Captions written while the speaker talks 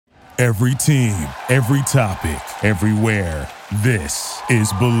Every team, every topic, everywhere. This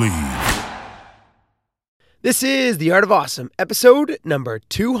is Believe. This is The Art of Awesome, episode number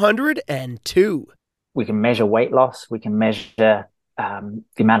 202. We can measure weight loss. We can measure the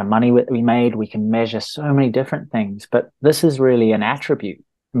amount of money that we made. We can measure so many different things. But this is really an attribute.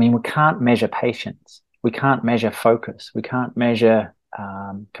 I mean, we can't measure patience. We can't measure focus. We can't measure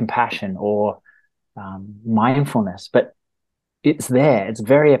compassion or mindfulness. But it's there. It's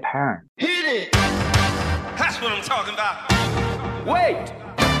very apparent. Hit it! That's what I'm talking about. Wait!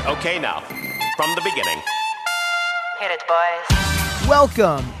 Okay, now, from the beginning. Hit it, boys.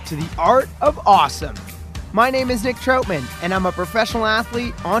 Welcome to The Art of Awesome. My name is Nick Troutman, and I'm a professional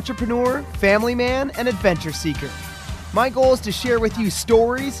athlete, entrepreneur, family man, and adventure seeker. My goal is to share with you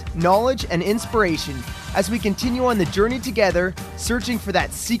stories, knowledge, and inspiration as we continue on the journey together, searching for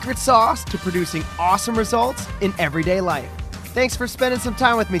that secret sauce to producing awesome results in everyday life. Thanks for spending some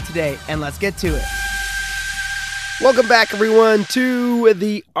time with me today, and let's get to it. Welcome back, everyone, to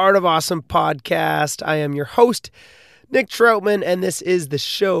the Art of Awesome podcast. I am your host, Nick Troutman, and this is the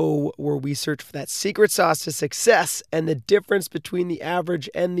show where we search for that secret sauce to success and the difference between the average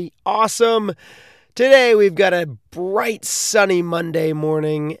and the awesome. Today, we've got a bright, sunny Monday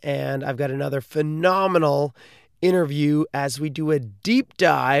morning, and I've got another phenomenal interview as we do a deep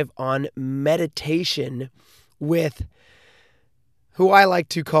dive on meditation with who I like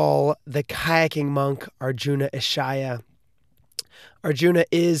to call the kayaking monk, Arjuna Ishaya. Arjuna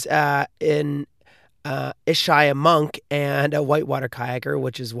is an Ishaya monk and a whitewater kayaker,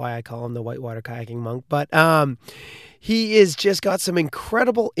 which is why I call him the whitewater kayaking monk. But he has just got some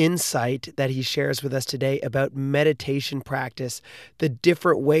incredible insight that he shares with us today about meditation practice, the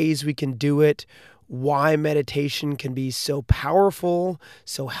different ways we can do it, why meditation can be so powerful,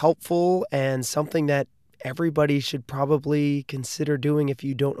 so helpful, and something that everybody should probably consider doing if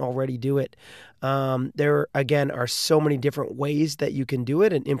you don't already do it. There, again, are so many different ways that you can do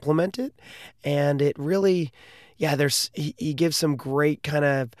it and implement it. And it really, he gives some great kind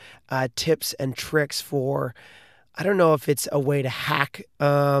of tips and tricks for, I don't know if it's a way to hack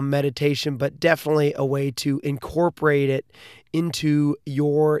meditation, but definitely a way to incorporate it into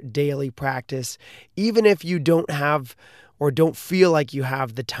your daily practice, even if you don't have or don't feel like you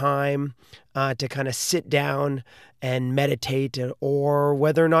have the time to kind of sit down and meditate, or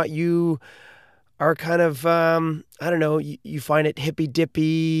whether or not you are kind of, you find it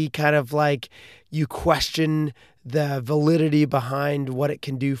hippy-dippy, kind of like you question the validity behind what it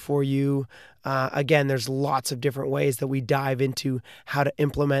can do for you. Again, there's lots of different ways that we dive into how to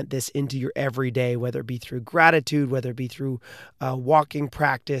implement this into your everyday, whether it be through gratitude, whether it be through walking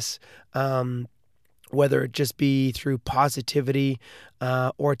practice, whether it just be through positivity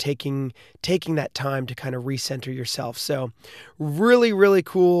or taking that time to kind of recenter yourself. So really, really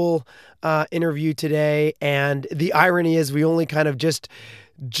cool interview today. And the irony is we only kind of just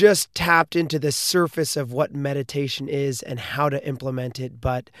tapped into the surface of what meditation is and how to implement it,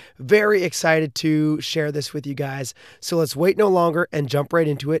 but very excited to share this with you guys. So let's wait no longer and jump right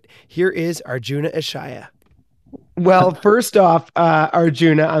into it. Here is Arjuna Ishaya. Well, first off,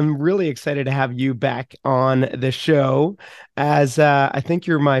 Arjuna, I'm really excited to have you back on the show, as I think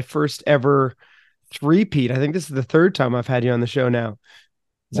you're my first ever three-peat. I think this is the third time I've had you on the show now.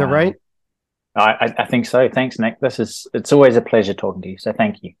 Is that right? I think so. Thanks, Nick. It's always a pleasure talking to you. So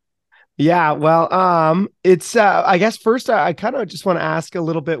thank you. Yeah, well, it's I guess first I kind of just want to ask a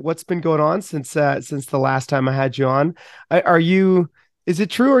little bit what's been going on since the last time I had you on. Is it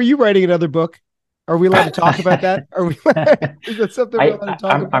true? Are you writing another book? Are we allowed to talk about that? Is that something we're allowed to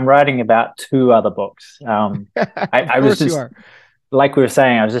talk about? I'm writing about 2 other books. I was just, like we were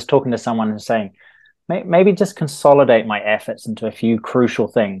saying, I was just talking to someone and saying, maybe just consolidate my efforts into a few crucial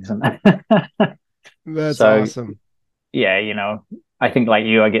things. And that's awesome. Yeah, I think like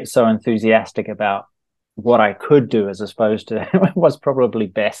you, I get so enthusiastic about what I could do as opposed to what's probably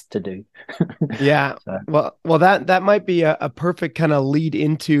best to do. Yeah. So. Well, that might be a perfect kind of lead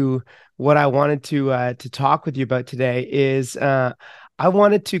into what I wanted to talk with you about today. Is I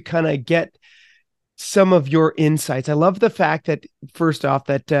wanted to kind of get some of your insights. I love the fact that, first off,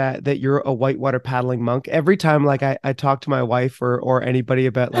 that you're a whitewater paddling monk. Every time like I talk to my wife or anybody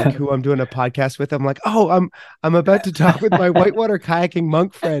about like who I'm doing a podcast with, I'm like, oh, I'm about to talk with my whitewater kayaking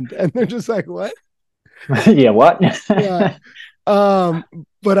monk friend, and they're just like, what? Yeah, what? Yeah.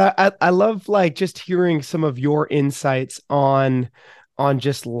 But I love like just hearing some of your insights on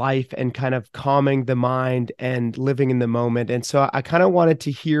just life and kind of calming the mind and living in the moment. And so I kind of wanted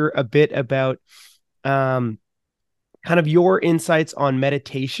to hear a bit about kind of your insights on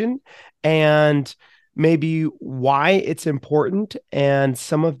meditation and maybe why it's important and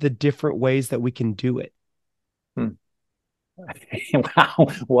some of the different ways that we can do it. Wow.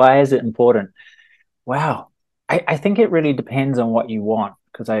 Why is it important? Wow. I think it really depends on what you want,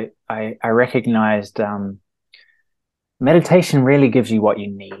 because I recognized meditation really gives you what you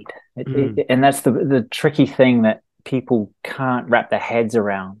need. And that's the tricky thing that people can't wrap their heads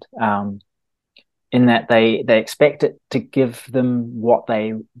around, in that they expect it to give them what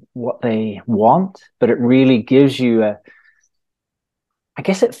they want, but it really gives you I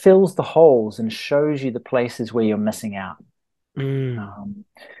guess it fills the holes and shows you the places where you're missing out.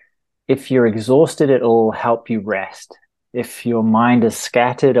 If you're exhausted, it'll help you rest. If your mind is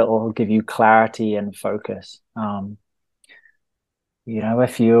scattered, it will give you clarity and focus.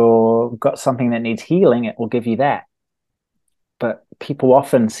 If you've got something that needs healing, it will give you that. But people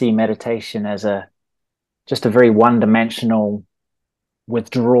often see meditation as just a very one-dimensional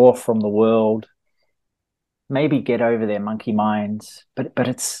withdraw from the world, maybe get over their monkey minds. But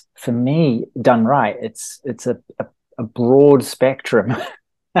it's, for me, done right, it's a broad spectrum.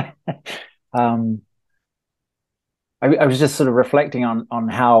 I was just sort of reflecting on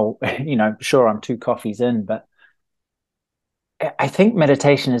how, sure, I'm 2 coffees in, but I think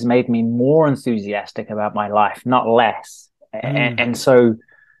meditation has made me more enthusiastic about my life, not less. And so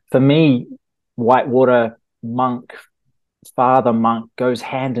for me, whitewater monk, father monk goes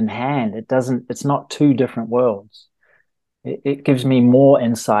hand in hand. It's not 2 different worlds. It gives me more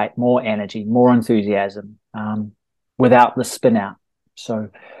insight, more energy, more enthusiasm, without the spin out. So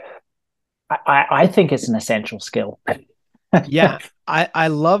I think it's an essential skill. Yeah, I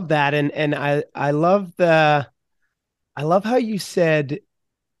love that. And I love how you said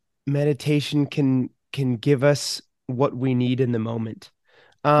meditation can give us what we need in the moment.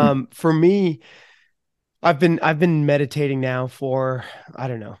 For me, I've been meditating now for, I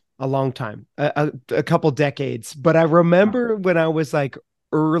don't know, a long time, a couple decades. But I remember when I was like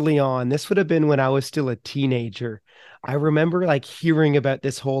early on, this would have been when I was still a teenager. I remember like hearing about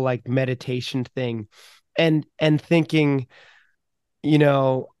this whole like meditation thing and thinking,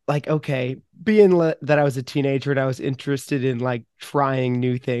 like, okay, that I was a teenager and I was interested in like trying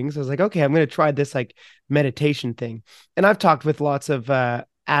new things. I was like, okay, I'm going to try this like meditation thing. And I've talked with lots of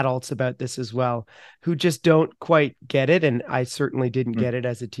adults about this as well, who just don't quite get it. And I certainly didn't get it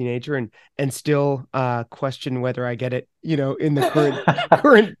as a teenager, and still question whether I get it, in the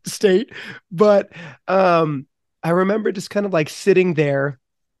current state. But I remember just kind of like sitting there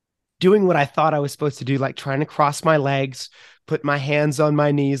doing what I thought I was supposed to do, like trying to cross my legs, put my hands on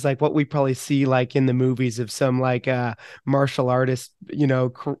my knees, like what we probably see like in the movies of some like martial artist,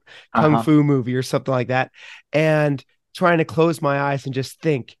 kung fu movie or something like that. And trying to close my eyes and just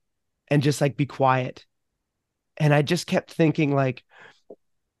think and just like be quiet. And I just kept thinking like,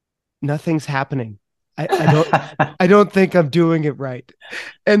 nothing's happening. I don't think I'm doing it right.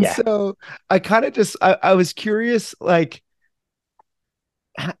 And so I kind of just, I was curious, like,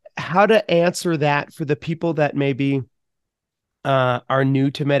 how to answer that for the people that maybe are new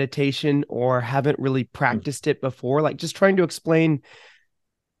to meditation or haven't really practiced it before, like just trying to explain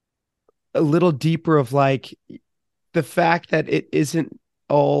a little deeper of like the fact that it isn't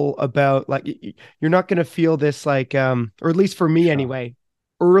all about like, you're not going to feel this like, or at least for me anyway,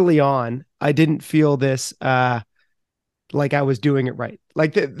 early on, I didn't feel this like I was doing it right.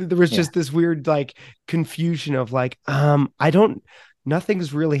 Like there was just this weird like confusion of like,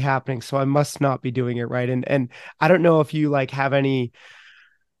 nothing's really happening, so I must not be doing it right. And I don't know if you like have any,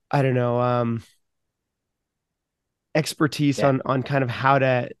 I don't know, expertise on kind of how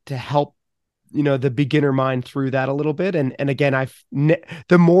to help, the beginner mind through that a little bit. And again,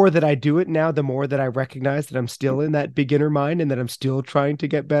 the more that I do it now, the more that I recognize that I'm still in that beginner mind and that I'm still trying to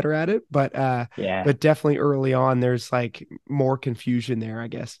get better at it. But definitely early on, there's like more confusion there, I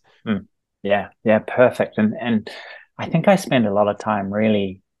guess. Yeah, perfect. And I think I spend a lot of time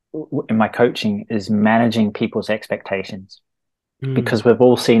really in my coaching is managing people's expectations, because we've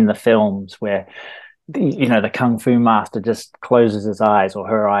all seen the films where the kung fu master just closes his eyes or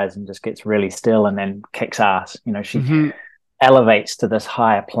her eyes and just gets really still and then kicks ass. She elevates to this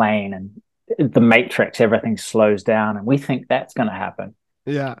higher plane, and the Matrix, everything slows down, and we think that's going to happen.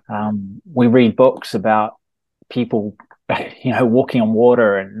 Yeah. We read books about people walking on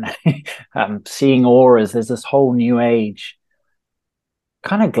water and seeing auras. There's this whole new age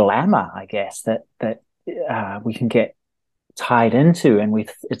kind of glamour, I guess, that we can get tied into, and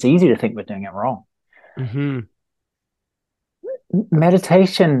it's easy to think we're doing it wrong.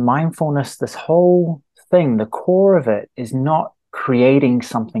 Meditation, mindfulness, this whole thing, the core of it is not creating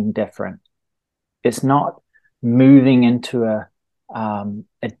something different. It's not moving into a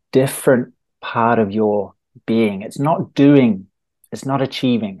different part of your being. It's not doing, it's not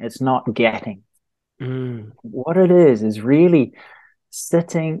achieving, it's not getting. What it is really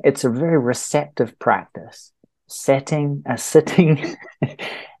sitting. It's a very receptive practice. Sitting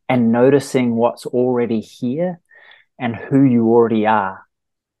and noticing what's already here and who you already are.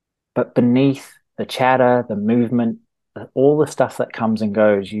 But beneath the chatter, the movement, all the stuff that comes and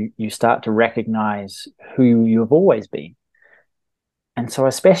goes, you start to recognize who you've always been. And so,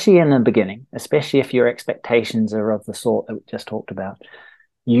 especially in the beginning, especially if your expectations are of the sort that we just talked about,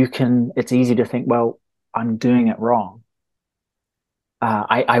 it's easy to think, well, I'm doing it wrong.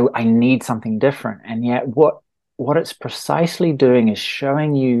 I need something different. And yet what it's precisely doing is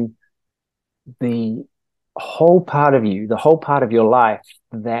showing you the whole part of you, the whole part of your life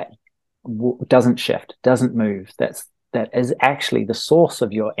that doesn't shift, doesn't move. That is actually the source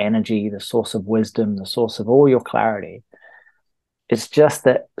of your energy, the source of wisdom, the source of all your clarity. It's just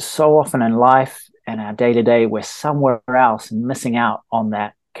that so often in life and our day-to-day, we're somewhere else and missing out on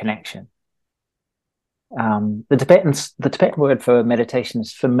that connection. The Tibetan word for meditation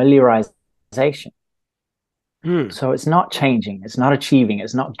is familiarization. So it's not changing, it's not achieving,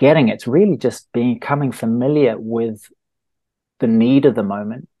 it's not getting, it's really just becoming familiar with the need of the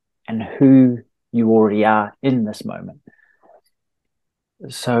moment and who you already are in this moment.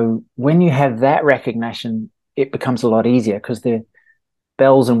 So when you have that recognition, it becomes a lot easier, because the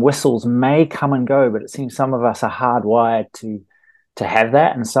bells and whistles may come and go, but it seems some of us are hardwired to have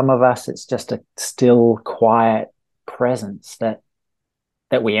that, and some of us it's just a still, quiet presence that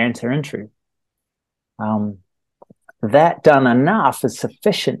we enter into. That done enough is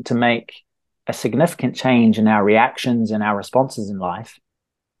sufficient to make a significant change in our reactions and our responses in life.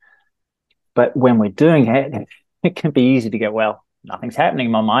 But when we're doing it, it can be easy to go, well, nothing's happening,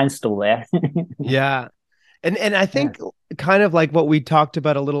 my mind's still there. Yeah. And I think kind of like what we talked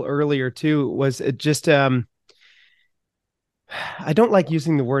about a little earlier too, was it just I don't like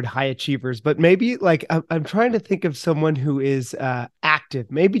using the word high achievers, but maybe like I'm trying to think of someone who is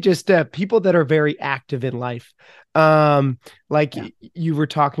active, maybe just people that are very active in life. You were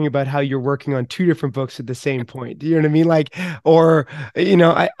talking about how you're working on 2 different books at the same point. Do you know what I mean? Like, or,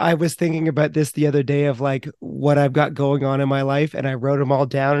 I was thinking about this the other day of like what I've got going on in my life, and I wrote them all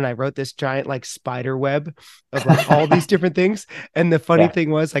down, and I wrote this giant like spider web of like all these different things. And the funny thing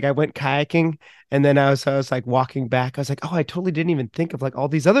was, like, I went kayaking, and then I was like walking back. I was like, oh, I totally didn't even think of like all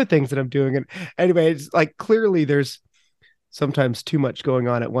these other things that I'm doing. And anyway, it's like clearly there's sometimes too much going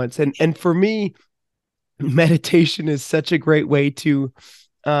on at once. And for me, meditation is such a great way to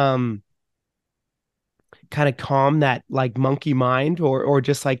kind of calm that like monkey mind, or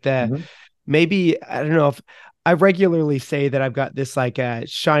just like maybe, I don't know, if I regularly say that I've got this like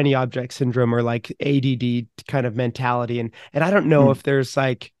shiny object syndrome, or like ADD kind of mentality. And I don't know if there's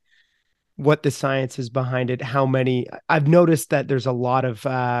like what the science is behind it, how many. I've noticed that there's a lot of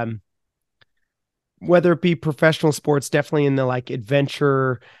whether it be professional sports, definitely in the like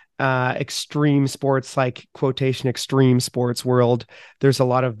adventure, extreme sports, like quotation extreme sports world, there's a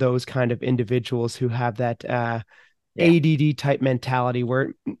lot of those kind of individuals who have that ADD type mentality,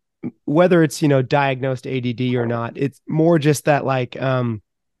 where whether it's, diagnosed ADD or not, it's more just that like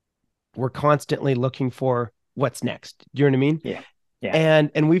we're constantly looking for what's next. Do you know what I mean? Yeah.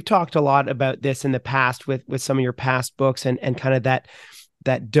 And we've talked a lot about this in the past with some of your past books, and kind of that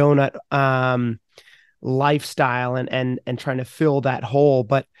donut lifestyle, and trying to fill that hole.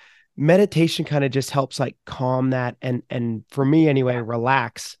 But meditation kind of just helps like calm that, and for me anyway,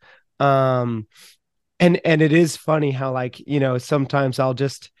 relax. And it is funny how like, sometimes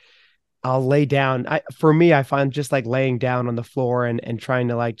I'll lay down. For me, I find just like laying down on the floor and trying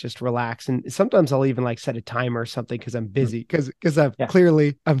to like just relax. And sometimes I'll even like set a timer or something, because I'm busy, because I'm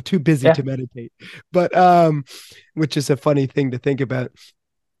too busy to meditate. But which is a funny thing to think about.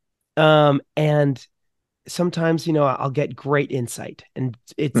 And sometimes, I'll get great insight, and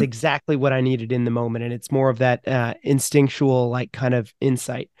it's exactly what I needed in the moment. And it's more of that instinctual, like kind of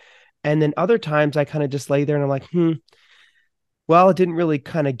insight. And then other times I kind of just lay there and I'm like, well, it didn't really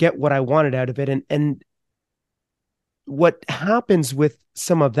kind of get what I wanted out of it. And what happens with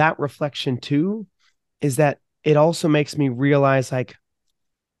some of that reflection too, is that it also makes me realize like,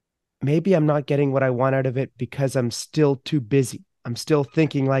 maybe I'm not getting what I want out of it because I'm still too busy. I'm still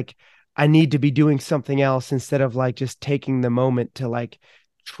thinking like I need to be doing something else, instead of like just taking the moment to like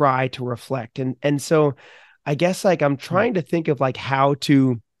try to reflect. And so I guess like I'm trying to think of like how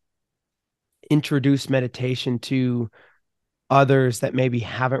to introduce meditation to others that maybe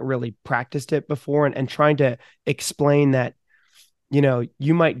haven't really practiced it before, and trying to explain that,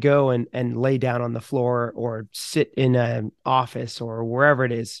 you might go and lay down on the floor, or sit in an office or wherever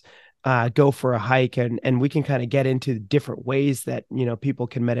it is, go for a hike, and we can kind of get into different ways that, people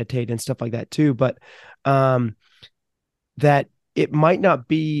can meditate and stuff like that too. But that it might not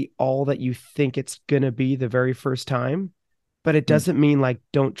be all that you think it's going to be the very first time, but it doesn't mean like,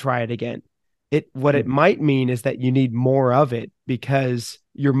 don't try it again. What it might mean is that you need more of it because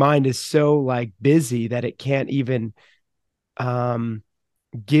your mind is so like busy that it can't even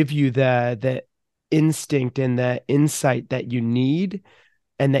give you the instinct and the insight that you need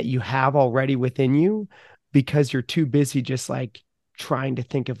and that you have already within you, because you're too busy just like trying to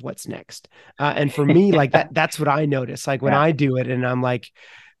think of what's next. And for me, like that's what I notice. Like when I do it and I'm like,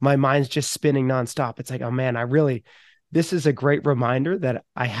 my mind's just spinning nonstop. It's like, oh man, this is a great reminder that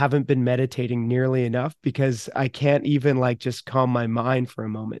I haven't been meditating nearly enough, because I can't even like just calm my mind for a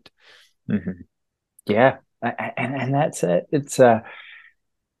moment. Mm-hmm. Yeah. And that's it. It's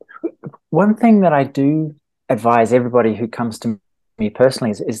one thing that I do advise everybody who comes to me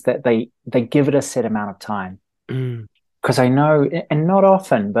personally is that they give it a set amount of time. Because I know, and not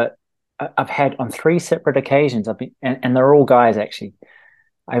often, but I've had on 3 separate occasions, I've been, and they're all guys actually.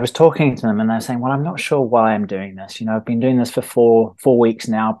 I was talking to them and they're saying, well, I'm not sure why I'm doing this. I've been doing this for four weeks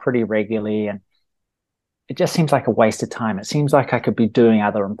now, pretty regularly. And it just seems like a waste of time. It seems like I could be doing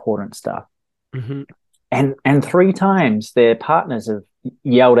other important stuff. Mm-hmm. And 3 times their partners have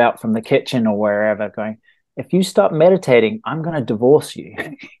yelled out from the kitchen or wherever going, if you stop meditating, I'm going to divorce you.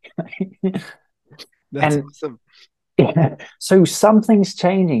 That's awesome. Yeah. So something's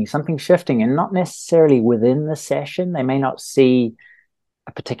changing, something's shifting, and not necessarily within the session. They may not see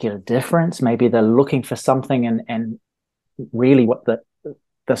a particular difference. Maybe they're looking for something, and really what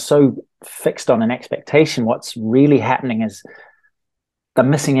they're so fixed on an expectation. What's really happening is they're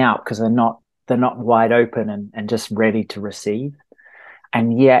missing out because they're not wide open and just ready to receive.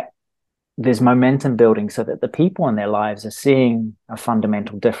 And yet there's momentum building so that the people in their lives are seeing a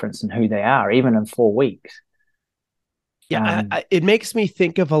fundamental difference in who they are, even in 4 weeks. Yeah, it makes me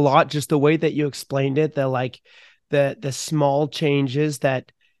think of a lot, just the way that you explained it, the small changes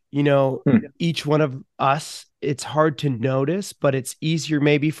that, each one of us, it's hard to notice, but it's easier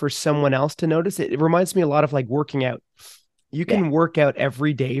maybe for someone else to notice. It reminds me a lot of like working out. You can work out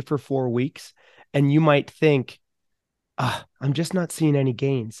every day for 4 weeks and you might think, I'm just not seeing any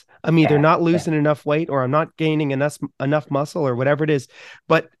gains. I'm either not losing enough weight or I'm not gaining enough muscle or whatever it is.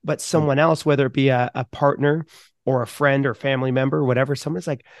 But someone else, whether it be a partner or a friend or family member or whatever, someone's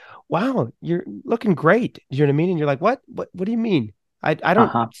like, wow, you're looking great. You know what I mean? And you're like, what do you mean? I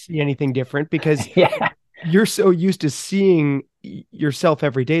don't see anything different, because you're so used to seeing yourself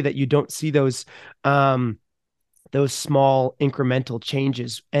every day that you don't see those small incremental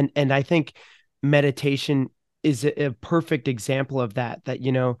changes. And I think meditation is a perfect example of that,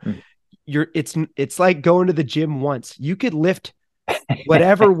 it's like going to the gym once. You could lift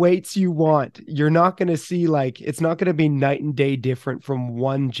whatever weights you want. You're not going to see it's not going to be night and day different from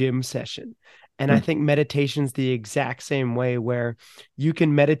one gym session. And I think meditation's the exact same way, where you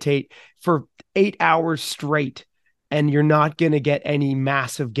can meditate for 8 hours straight and you're not going to get any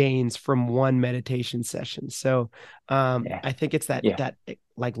massive gains from one meditation session. So I think it's that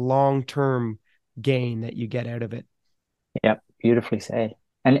like long-term gain that you get out of it. Yep, beautifully said.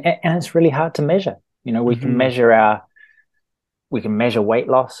 And it's really hard to measure. We can measure weight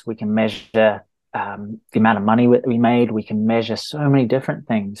loss, we can measure the amount of money we made, we can measure so many different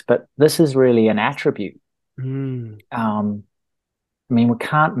things, but this is really an attribute. We can't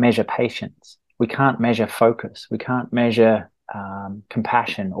measure patience, we can't measure focus, we can't measure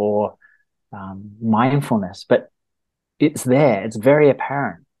compassion or mindfulness, but it's there, it's very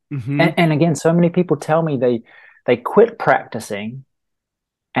apparent. And again, so many people tell me they quit practicing,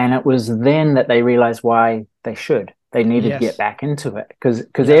 and it was then that they realized why they needed to get back into it,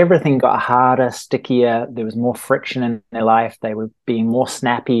 because everything got harder, stickier. There was more friction in their life. They were being more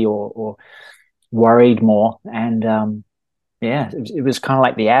snappy or worried more. And it was kind of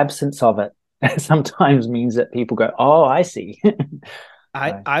like the absence of it sometimes means that people go, oh, I see.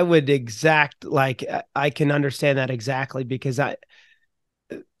 I would I can understand that exactly, because I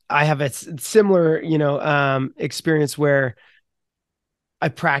have a similar, experience where I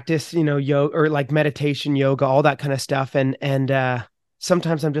practice, yoga or like meditation, yoga, all that kind of stuff. And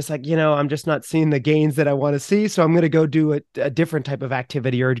sometimes I'm just like, I'm just not seeing the gains that I want to see. So I'm going to go do a different type of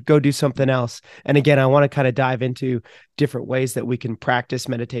activity or go do something else. And again, I want to kind of dive into different ways that we can practice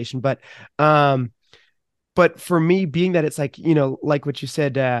meditation. But for me, being that it's like, like what you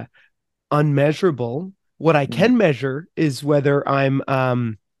said, unmeasurable, what I can measure is whether I'm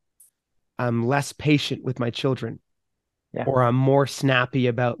less patient with my children. Yeah. or I'm more snappy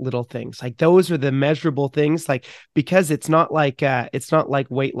about little things. Like those are the measurable things, like, because it's not like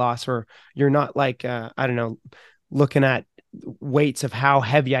weight loss, or you're not like, I don't know, looking at weights of how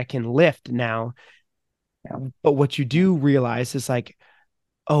heavy I can lift now. Yeah. But what you do realize is like,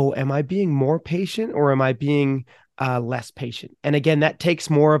 oh, am I being more patient or am I being less patient? And again, that takes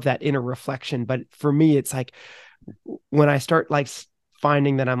more of that inner reflection. But for me, it's like when I start like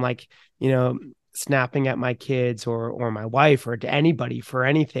finding that I'm like, snapping at my kids or my wife or to anybody for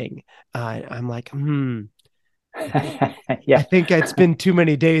anything, I'm like, I Yeah. think it's been too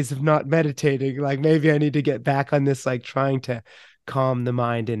many days of not meditating. Like maybe I need to get back on this, like trying to calm the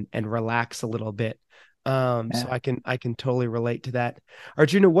mind and relax a little bit. So Yeah. I can totally relate to that.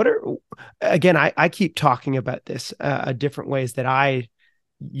 Arjuna, again, I keep talking about this, different ways that I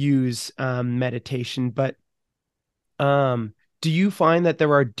use meditation, but do you find that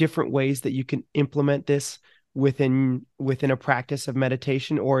there are different ways that you can implement this within a practice of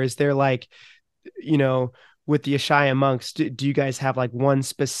meditation? Or is there like, with the Ishaya monks, do you guys have like one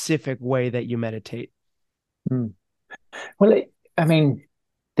specific way that you meditate? Mm. Well, I mean,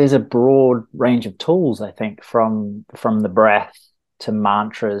 there's a broad range of tools, I think, from the breath to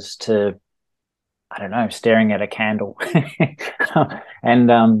mantras to, I don't know, staring at a candle.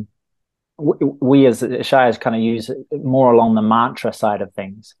 And we as Shires kind of use it more along the mantra side of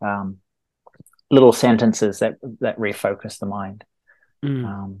things, little sentences that refocus the mind.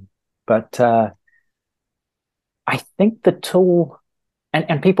 Mm. But I think the tool,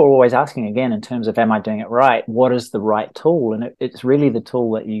 and people are always asking again in terms of, am I doing it right? What is the right tool? And it's really the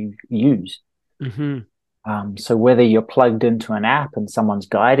tool that you use. Mm-hmm. So whether you're plugged into an app and someone's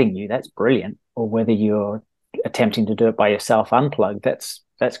guiding you, that's brilliant. Or whether you're attempting to do it by yourself unplugged, that's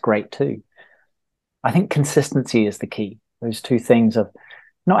great too. I think consistency is the key. Those two things of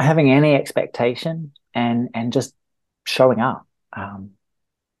not having any expectation and just showing up.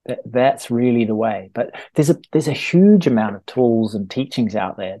 That's really the way. But there's a huge amount of tools and teachings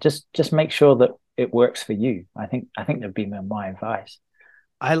out there. Just make sure that it works for you. I think that'd be my advice.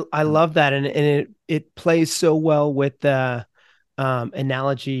 I love that, and it plays so well with the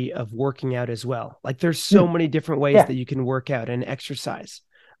analogy of working out as well. Like there's so many different ways Yeah. that you can work out and exercise.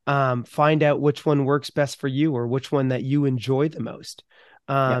 Find out which one works best for you, or which one that you enjoy the most.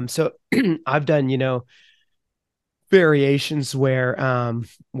 So I've done, variations where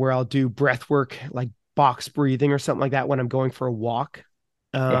I'll do breath work, like box breathing or something like that when I'm going for a walk.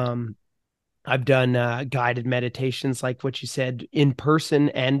 Yeah. I've done guided meditations like what you said, in person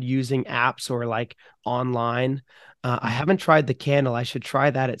and using apps or like online. I haven't tried the candle. I should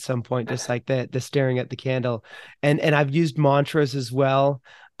try that at some point, just like the staring at the candle. And I've used mantras as well.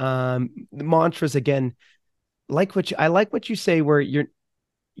 The mantras, again, I like what you say, where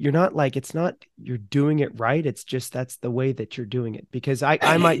you're not like, it's not you're doing it right, it's just that's the way that you're doing it. Because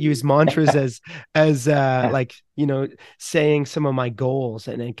I might use mantras as Yeah. like, saying some of my goals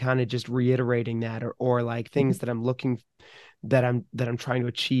and then kind of just reiterating that, or like things that I'm looking, that I'm trying to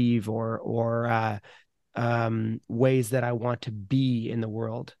achieve, or ways that I want to be in the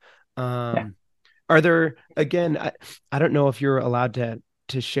world. Yeah. Are there, again, I don't know if you're allowed to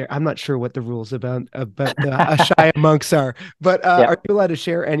share. I'm not sure what the rules about the Ashaya monks are, but Yeah. are you allowed to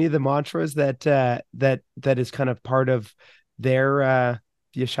share any of the mantras that is kind of part of their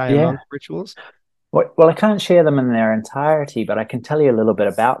the Ashaya Yeah. monk rituals? Well, I can't share them in their entirety, but I can tell you a little bit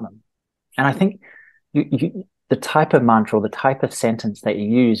about them. And I think the type of mantra, or the type of sentence that you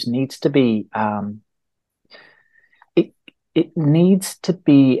use needs to be, it needs to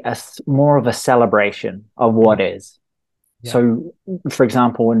be more of a celebration of what is. Yeah. So, for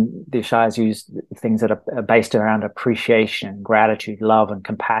example, when the Ishayas use things that are based around appreciation, gratitude, love, and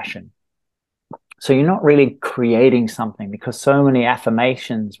compassion. So you're not really creating something, because so many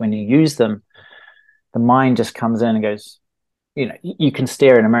affirmations, when you use them, the mind just comes in and goes, you can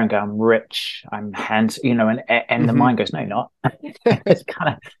stare in a mirror and go, I'm rich, I'm handsome, and the mind goes, no, you're not. It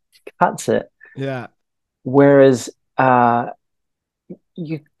kind of cuts it. Yeah. Whereas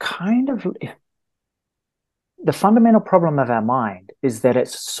you kind of, the fundamental problem of our mind is that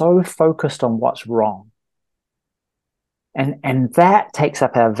it's so focused on what's wrong. And that takes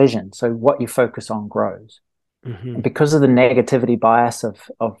up our vision. So what you focus on grows. Mm-hmm. And because of the negativity bias of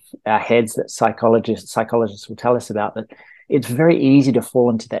our heads that psychologists will tell us about, that it's very easy to fall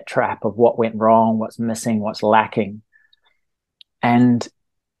into that trap of what went wrong, what's missing, what's lacking. And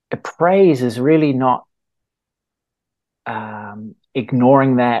praise is really not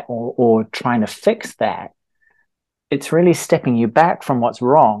ignoring that or trying to fix that. It's really stepping you back from what's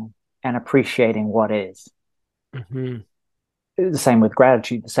wrong and appreciating what is. Mm-hmm. The same with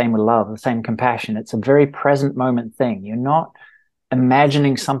gratitude, the same with love, the same compassion. It's a very present moment thing. You're not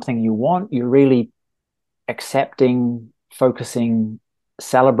imagining something you want. You're really accepting, focusing,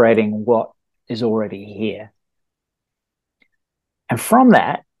 celebrating what is already here. And from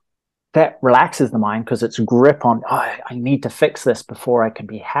that relaxes the mind because its grip on, oh, I need to fix this before I can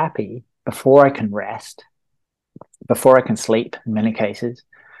be happy, before I can rest, before I can sleep, in many cases.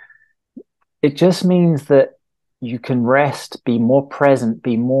 It just means that you can rest, be more present,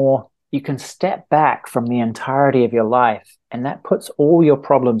 you can step back from the entirety of your life, and that puts all your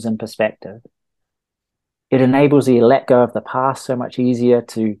problems in perspective. It enables you to let go of the past so much easier,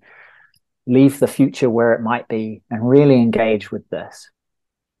 to leave the future where it might be and really engage with this.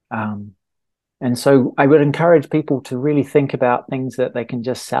 And so I would encourage people to really think about things that they can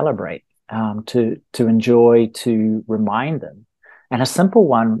just celebrate, to enjoy, to remind them. And a simple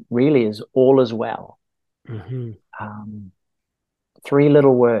one really is all is well. Mm-hmm. 3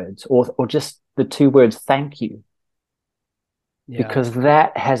 little words, or just the 2 words, thank you. Yeah. Because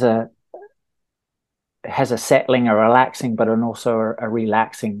that has a settling, a relaxing, but also a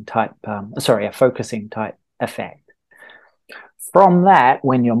relaxing type, a focusing type effect. From that,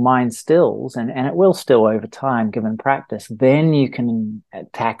 when your mind stills, and it will still over time given practice, then you can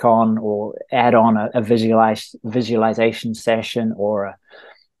tack on or add on a visualization session, or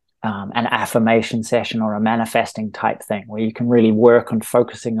an affirmation session, or a manifesting type thing, where you can really work on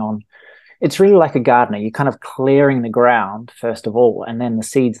focusing on. It's really like a gardener. You're kind of clearing the ground first of all, and then the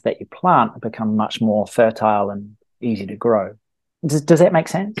seeds that you plant become much more fertile and easy to grow. Does that make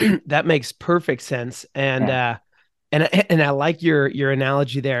sense? That makes perfect sense. And Yeah. And I like your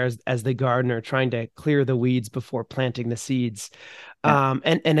analogy there as the gardener trying to clear the weeds before planting the seeds. Yeah.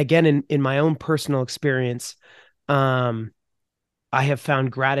 And again, in my own personal experience, I have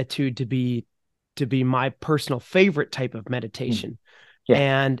found gratitude to be my personal favorite type of meditation.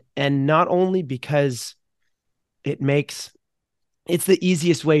 Yeah. And not only because it's the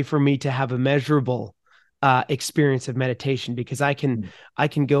easiest way for me to have a measurable experience of meditation, because I can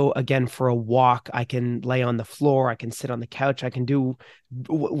go again for a walk. I can lay on the floor. I can sit on the couch. I can do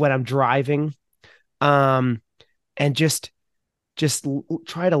when I'm driving, and just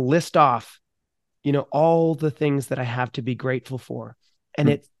try to list off, all the things that I have to be grateful for.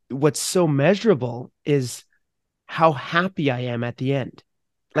 And what's so measurable is how happy I am at the end.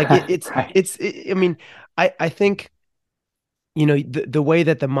 Like Right. I mean, I think, the way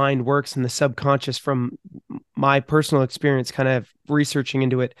that the mind works and the subconscious, from my personal experience kind of researching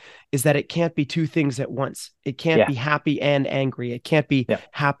into it, is that it can't be 2 things at once. It can't be happy and angry. It can't be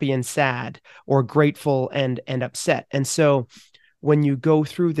happy and sad, or grateful and upset. And so when you go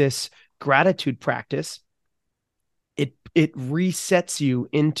through this gratitude practice, it resets you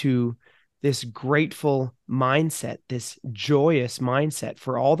into this grateful mindset, this joyous mindset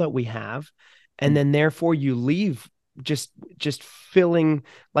for all that we have. And then therefore you leave just feeling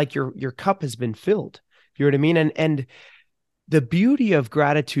like your cup has been filled. You know what I mean? And the beauty of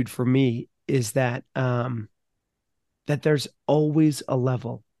gratitude for me is that that there's always a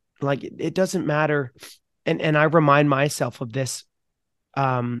level. Like it doesn't matter. And I remind myself of this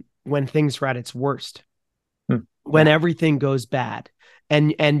when things are at its worst, when everything goes bad,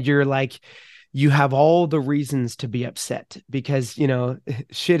 and you're like, you have all the reasons to be upset because,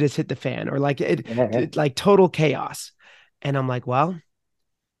 shit has hit the fan, or like like total chaos. And I'm like, well,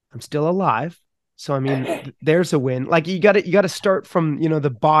 I'm still alive. So, I mean, there's a win. Like you got to start from, the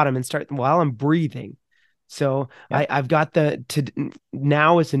bottom and start, well, I'm breathing. So I've got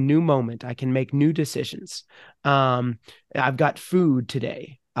now is a new moment. I can make new decisions. I've got food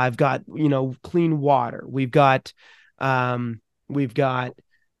today. I've got, clean water. We've got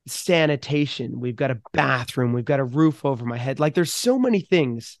sanitation. We've got a bathroom. We've got a roof over my head. Like there's so many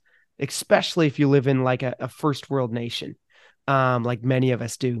things, especially if you live in like a first world nation, like many of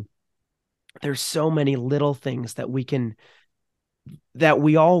us do. There's so many little things that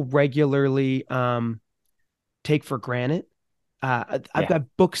we all regularly take for granted. I've got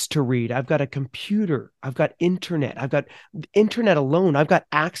books to read. I've got a computer. I've got internet. I've got internet alone. I've got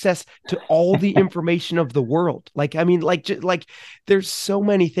access to all the information of the world. Like, I mean, like there's so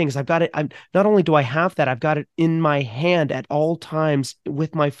many things. I've got it. Not only do I have that, I've got it in my hand at all times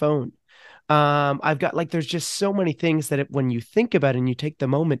with my phone. I've got there's just so many things that when you think about it and you take the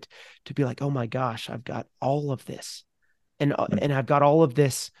moment to be like, oh my gosh, I've got all of this. And I've got all of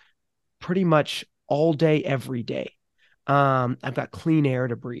this pretty much all day, every day. I've got clean air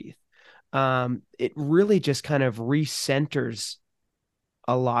to breathe. It really just kind of recenters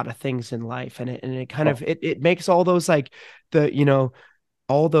a lot of things in life. And it kind of, it makes all those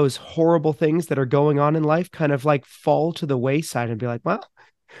all those horrible things that are going on in life kind of like fall to the wayside and be like, well,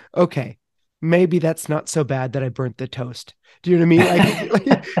 okay, maybe that's not so bad that I burnt the toast. Do you know what I mean?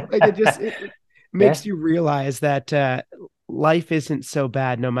 Like it Yeah. makes you realize that life isn't so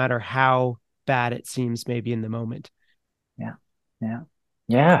bad, no matter how bad it seems maybe in the moment. Yeah. Yeah.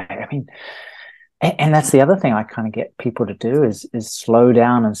 Yeah. I mean, and that's the other thing I kind of get people to do is slow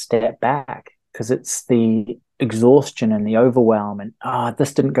down and step back, because it's the exhaustion and the overwhelm and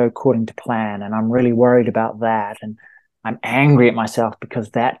this didn't go according to plan and I'm really worried about that and I'm angry at myself because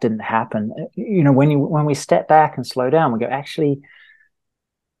that didn't happen. When we step back and slow down, we go, actually,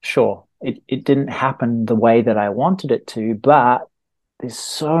 sure, it didn't happen the way that I wanted it to, but there's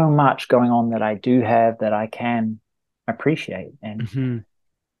so much going on that I do have that I can appreciate. And Mm-hmm.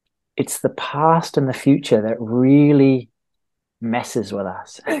 it's the past and the future that really messes with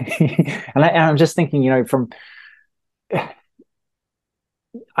us. I'm just thinking,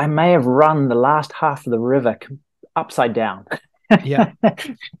 I may have run the last half of the river upside down, Yeah.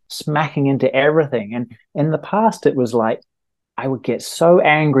 smacking into everything. And in the past, it was like I would get so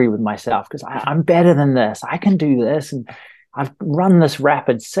angry with myself because I'm better than this. I can do this. And I've run this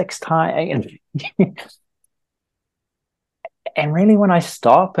rapid 6 times. And really, when I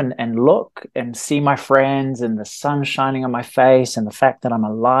stop and look and see my friends and the sun shining on my face and the fact that I'm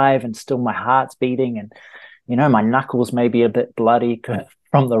alive and still my heart's beating and, my knuckles may be a bit bloody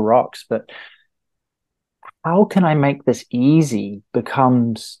from the rocks, but how can I make this easy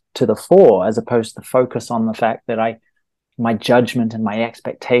becomes to the fore, as opposed to focus on the fact that my judgment and my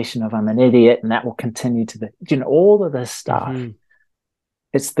expectation of I'm an idiot and that will continue to all of this stuff. Mm-hmm.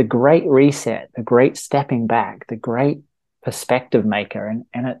 It's the great reset, the great stepping back, the great perspective maker.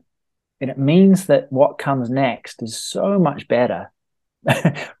 And it means that what comes next is so much better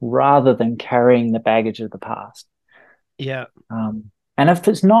rather than carrying the baggage of the past. Yeah. And if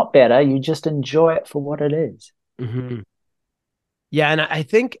it's not better, you just enjoy it for what it is. Mm-hmm. Yeah. And I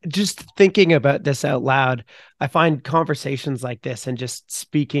think just thinking about this out loud, I find conversations like this and just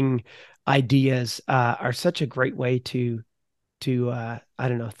speaking ideas are such a great way to I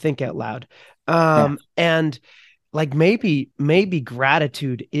don't know, think out loud. Yeah. And like maybe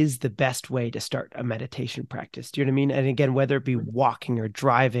gratitude is the best way to start a meditation practice. Do you know what I mean? And again, whether it be walking or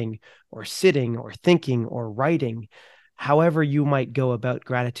driving or sitting or thinking or writing, however you might go about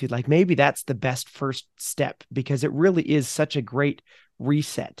gratitude, like maybe that's the best first step, because it really is such a great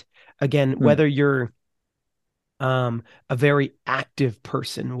reset. Again, whether you're a very active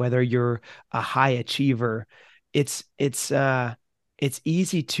person, whether you're a high achiever, it's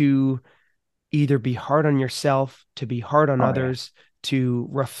easy to either be hard on yourself, to be hard on others, to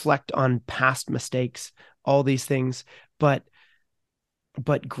reflect on past mistakes, all these things. But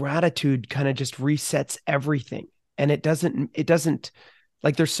gratitude kind of just resets everything. And it doesn't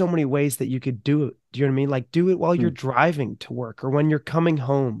like, there's so many ways that you could do it. Do you know what I mean? Like, do it while you're driving to work, or when you're coming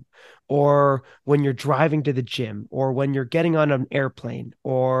home, or when you're driving to the gym, or when you're getting on an airplane,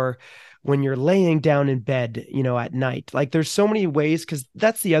 or when you're laying down in bed, at night. Like, there's so many ways, because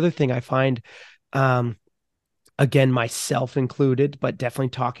that's the other thing I find, again, myself included, but definitely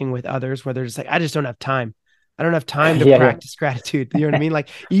talking with others, where they're just like, I just don't have time. I don't have time to practice gratitude. You know what I mean? Like,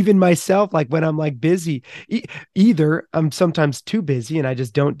 even myself, like when I'm like busy, either I'm sometimes too busy and I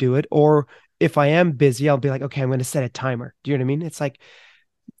just don't do it. Or if I am busy, I'll be like, okay, I'm going to set a timer. Do you know what I mean? It's like,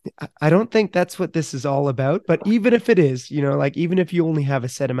 I don't think that's what this is all about. But even if it is, like, even if you only have a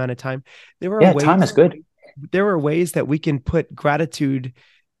set amount of time, there are ways. Time is good. There are ways that we can put gratitude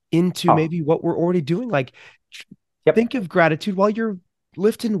into maybe what we're already doing. Like, think of gratitude while you're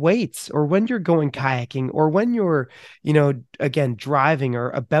lifting weights, or when you're going kayaking, or when you're, again, driving, or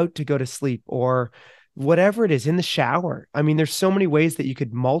about to go to sleep, or whatever it is, in the shower. I mean, there's so many ways that you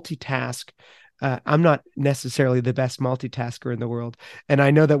could multitask. I'm not necessarily the best multitasker in the world. And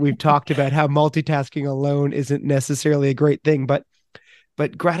I know that we've talked about how multitasking alone isn't necessarily a great thing, but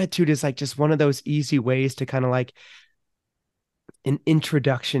gratitude is like just one of those easy ways to kind of like an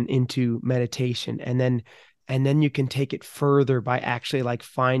introduction into meditation. And then you can take it further by actually like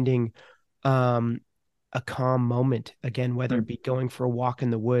finding a calm moment, again, whether it be going for a walk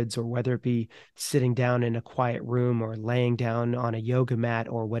in the woods, or whether it be sitting down in a quiet room, or laying down on a yoga mat,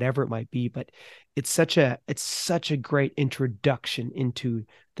 or whatever it might be. But it's such a great introduction into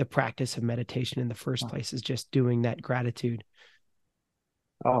the practice of meditation in the first place, is just doing that gratitude.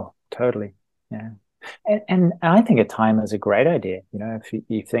 Oh, totally. Yeah. And I think a timer is a great idea. If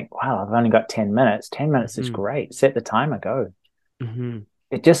you think, wow, I've only got 10 minutes, 10 minutes is great. Set the timer, go. Mm-hmm.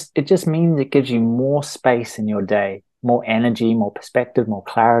 It just means it gives you more space in your day, more energy, more perspective, more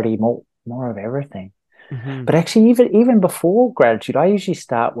clarity, more of everything. Mm-hmm. But actually, even before gratitude, I usually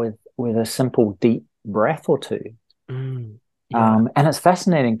start with a simple deep breath or two. Mm. Yeah. And it's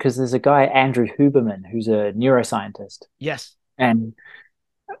fascinating because there's a guy, Andrew Huberman, who's a neuroscientist. Yes. And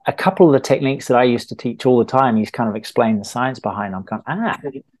a couple of the techniques that I used to teach all the time, he's kind of explained the science behind them. I'm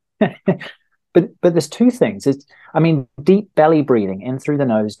going, but there's two things. Deep belly breathing in through the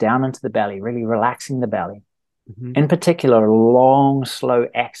nose, down into the belly, really relaxing the belly. Mm-hmm. In particular, a long, slow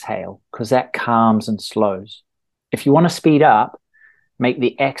exhale, because that calms and slows. If you want to speed up, make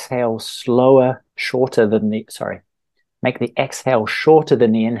the exhale make the exhale shorter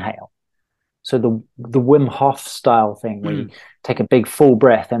than the inhale. So the Wim Hof style thing where you take a big full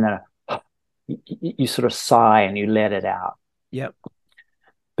breath and then you sort of sigh and you let it out. Yep.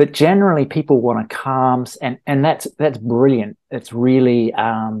 But generally people want to calm, and that's brilliant. It's really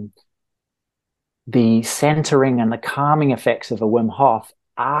the centering and the calming effects of a Wim Hof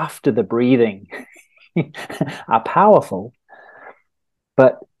after the breathing are powerful.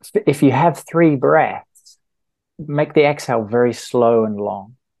 But if you have 3 breaths, make the exhale very slow and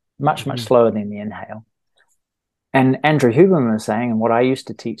long, much slower than the inhale. And Andrew Huberman was saying, and what I used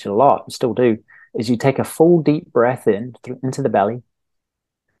to teach a lot, and still do, is you take a full deep breath into the belly,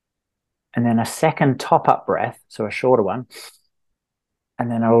 and then a second top-up breath, so a shorter one,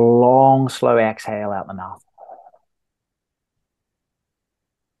 and then a long, slow exhale out the mouth.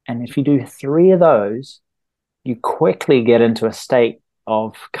 And if you do 3 of those, you quickly get into a state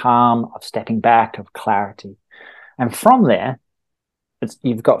of calm, of stepping back, of clarity. And from there,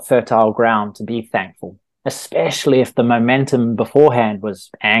 you've got fertile ground to be thankful, especially if the momentum beforehand was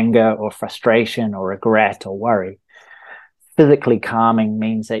anger or frustration or regret or worry. Physically calming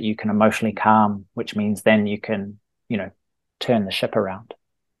means that you can emotionally calm, which means then you can, turn the ship around.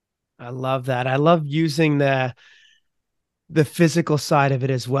 I love that. I love using the physical side of it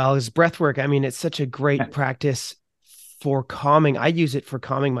as well as breath work. I mean, it's such a great practice for calming. I use it for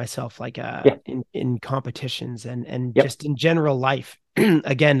calming myself, like in competitions and just in general life.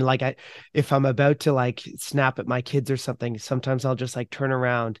 Again, like if I'm about to like snap at my kids or something, sometimes I'll just like turn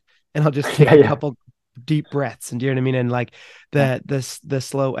around and I'll just take a couple deep breaths, and do you know what I mean? And like the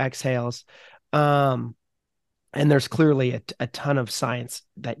slow exhales. And there's clearly a ton of science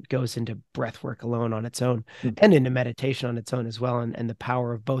that goes into breath work alone on its own and into meditation on its own as well. And the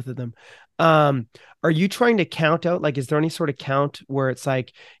power of both of them. Are you trying to count out, like, is there any sort of count where it's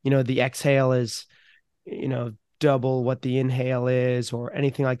like, the exhale is, double what the inhale is or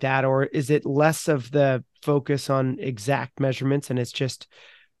anything like that? Or is it less of the focus on exact measurements and it's just,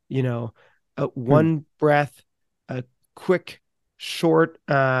 one breath, a quick short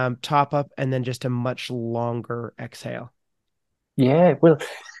top up, and then just a much longer exhale? Yeah, well,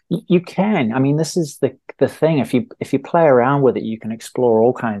 you can. I mean, this is the thing. If you play around with it, you can explore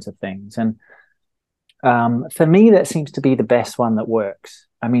all kinds of things. And for me, that seems to be the best one that works.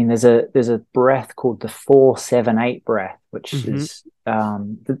 I mean, there's a breath called the 4-7-8 breath, which is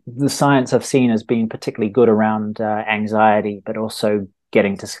the science I've seen as being particularly good around anxiety, but also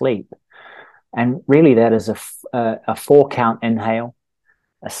getting to sleep. And really, that is a 4-count inhale,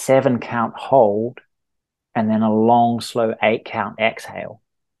 a 7-count hold, and then a long, slow 8-count exhale.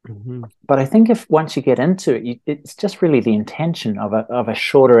 But I think once you get into it, it's just really the intention of a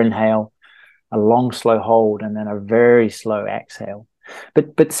shorter inhale, a long, slow hold, and then a very slow exhale.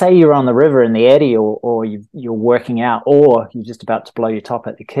 But say you're on the river in the eddy, or you're working out, or you're just about to blow your top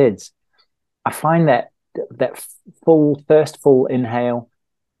at the kids. I find that first full inhale,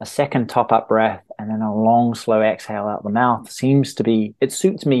 a second top-up breath, and then a long, slow exhale out the mouth it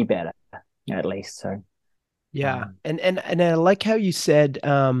suits me better, at least. So, yeah. And I like how you said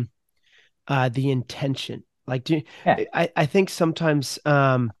the intention. Like, I think sometimes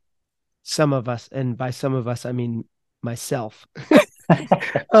some of us, and by some of us, I mean myself,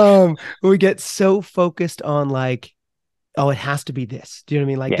 we get so focused on like, oh, it has to be this. Do you know what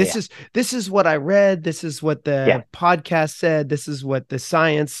I mean? Like this is what I read. This is what the podcast said. This is what the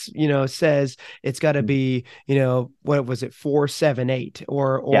science, says. It's got to be, what was it? 4-7-8,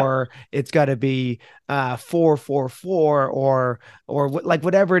 or it's got to be 4-4-4, or like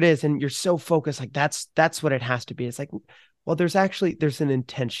whatever it is. And you're so focused, like that's what it has to be. It's like, well, there's an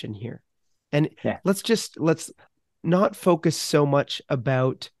intention here, and let's not focus so much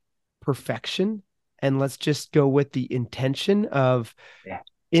about perfection. And let's just go with the intention of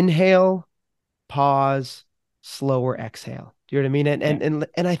inhale, pause, slower exhale. Do you know what I mean?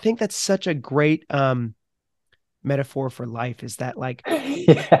 And I think that's such a great metaphor for life, is that like,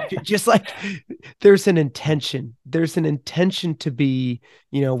 just like there's an intention to be,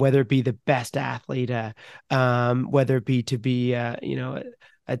 whether it be the best athlete, whether it be to be,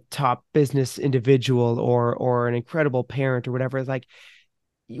 a top business individual or an incredible parent or whatever. It's like,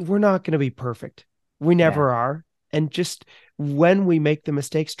 we're not going to be perfect. We never are. And just when we make the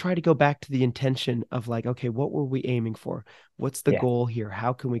mistakes, try to go back to the intention of like, okay, what were we aiming for? What's the goal here?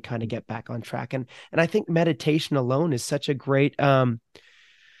 How can we kind of get back on track? And I think meditation alone is such a great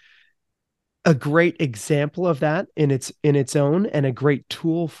example of that in its own, and a great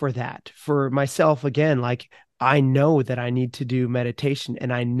tool for that. For myself, again, like, I know that I need to do meditation,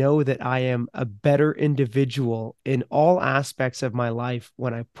 and I know that I am a better individual in all aspects of my life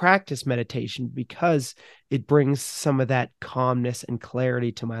when I practice meditation, because it brings some of that calmness and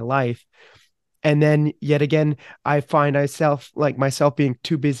clarity to my life. And then yet again, I find myself being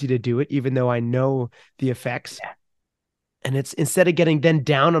too busy to do it, even though I know the effects. Yeah. And it's, instead of getting then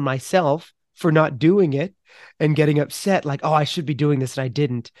down on myself for not doing it and getting upset, like, oh, I should be doing this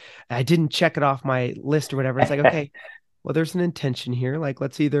and I didn't check it off my list or whatever. It's like, okay, well, there's an intention here. Like,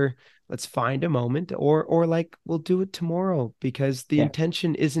 let's find a moment, or like, we'll do it tomorrow, because the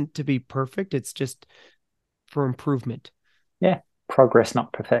intention isn't to be perfect. It's just for improvement. Yeah. Progress,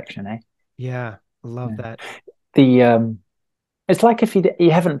 not perfection, eh? Yeah. I love that. It's like if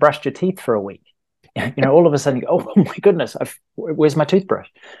you haven't brushed your teeth for a week, all of a sudden you go, oh my goodness, where's my toothbrush?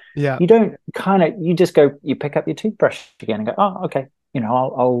 Yeah. You don't you just go, you pick up your toothbrush again and go, oh, okay,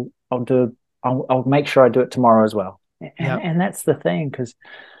 I'll make sure I do it tomorrow as well. And that's the thing, because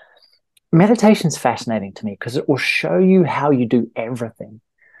meditation's fascinating to me, because it will show you how you do everything.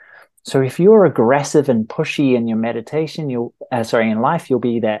 So if you're aggressive and pushy in your meditation, in life, you'll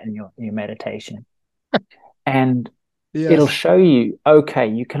be that in your meditation. And it'll show you, okay,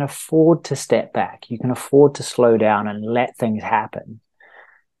 you can afford to step back. You can afford to slow down and let things happen.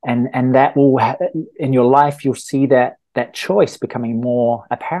 And that will, in your life, you'll see that choice becoming more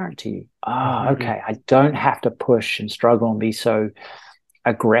apparent to you. Oh, okay, I don't have to push and struggle and be so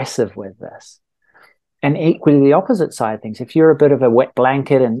aggressive with this. And equally, the opposite side of things, if you're a bit of a wet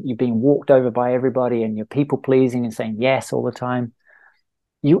blanket and you're being walked over by everybody and you're people pleasing and saying yes all the time,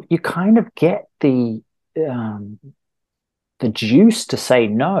 you kind of get the juice to say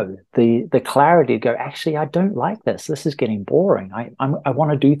no, the clarity to go, actually, I don't like this. This is getting boring. I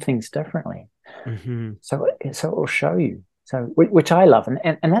want to do things differently. Mm-hmm. So it will show you. So which I love,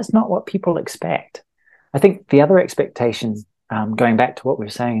 and that's not what people expect. I think the other expectation, going back to what we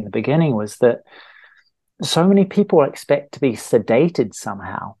were saying in the beginning, was that so many people expect to be sedated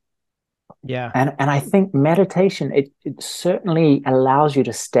somehow. Yeah. And I think meditation, it certainly allows you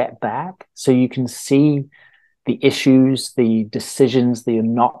to step back so you can see the issues, the decisions that you're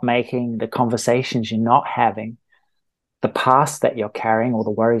not making, the conversations you're not having, the past that you're carrying, or the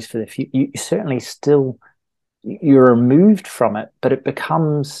worries for the future. You certainly still, you're removed from it, but it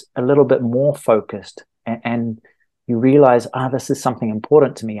becomes a little bit more focused, and you realize, this is something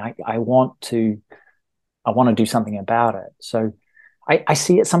important to me. I want to do something about it. So I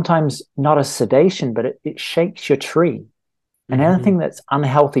see it sometimes not as sedation, but it shakes your tree. And anything that's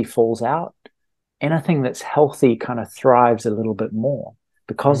unhealthy falls out. Anything that's healthy kind of thrives a little bit more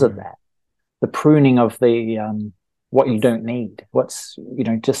because of that. The pruning of the what you don't need, what's,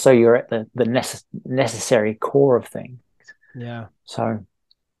 just so you're at the necessary core of things. Yeah. So,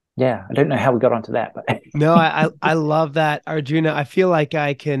 yeah, I don't know how we got onto that, but no, I love that, Arjuna. I feel like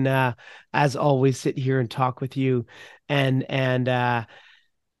I can, as always, sit here and talk with you and I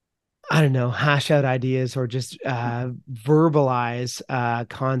don't know, hash out ideas or just verbalize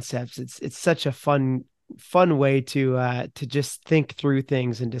concepts. It's such a fun way to just think through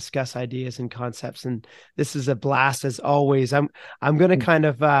things and discuss ideas and concepts. And this is a blast as always. I'm going to kind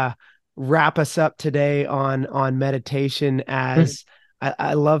of wrap us up today on meditation, as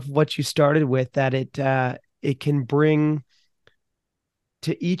I love what you started with, that it can bring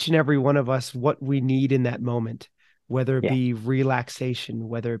to each and every one of us what we need in that moment. Whether it be relaxation,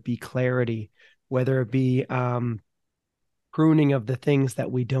 whether it be clarity, whether it be pruning of the things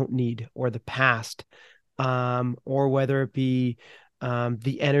that we don't need or the past, or whether it be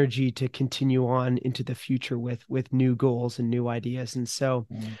the energy to continue on into the future with new goals and new ideas. And so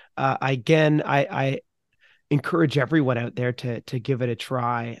again, I encourage everyone out there to give it a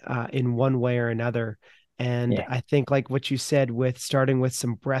try in one way or another. And I think, like what you said, with starting with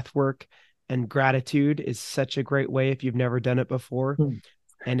some breath work and gratitude is such a great way if you've never done it before.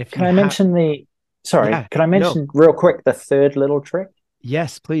 And if can I mention real quick the third little trick?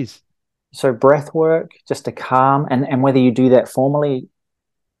 Yes, please. So breath work, just to calm, and whether you do that formally,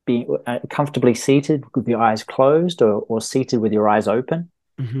 be comfortably seated with your eyes closed, or seated with your eyes open,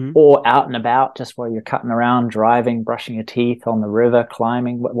 or out and about, just while you're cutting around, driving, brushing your teeth, on the river,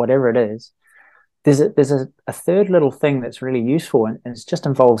 climbing, whatever it is. there's a third little thing that's really useful, and it just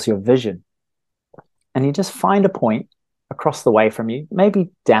involves your vision. And you just find a point across the way from you,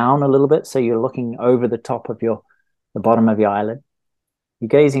 maybe down a little bit, so you're looking over the top of the bottom of your eyelid. You're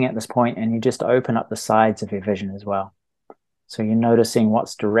gazing at this point, and you just open up the sides of your vision as well. So you're noticing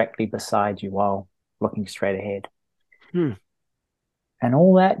what's directly beside you while looking straight ahead. And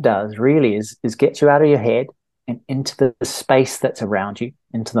all that does really is get you out of your head and into the space that's around you,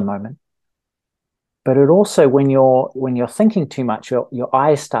 into the moment. But it also, when you're thinking too much, your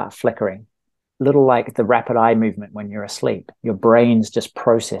eyes start flickering, a little like the rapid eye movement when you're asleep. Your brain's just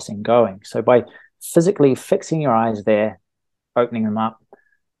processing, going. So by physically fixing your eyes there, opening them up,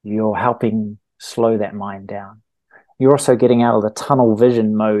 you're helping slow that mind down. You're also getting out of the tunnel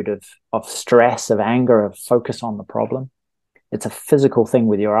vision mode of stress, of anger, of focus on the problem. It's a physical thing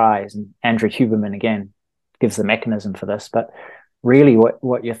with your eyes. And Andrew Huberman, again, gives the mechanism for this. But really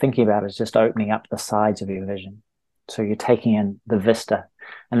what you're thinking about is just opening up the sides of your vision. So you're taking in the vista.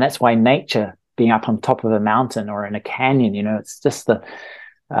 And that's why nature, being up on top of a mountain or in a canyon, it's just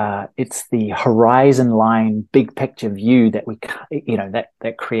it's the horizon line, big picture view that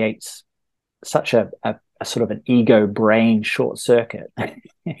that creates such a sort of an ego brain short circuit.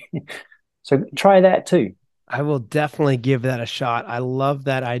 So try that too. I will definitely give that a shot. I love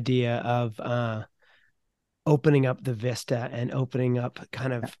that idea of opening up the vista and opening up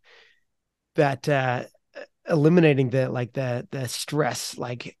kind of that eliminating the stress,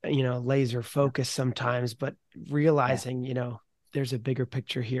 laser focus sometimes, but realizing, there's a bigger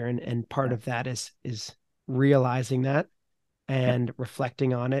picture here. And part of that is realizing that and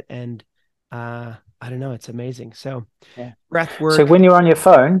reflecting on it. And I don't know, it's amazing. So breath work. So when you're on your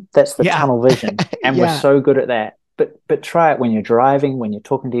phone, that's the tunnel vision. And we're so good at that. But try it when you're driving, when you're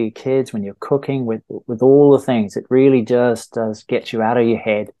talking to your kids, when you're cooking, with all the things. It really just does get you out of your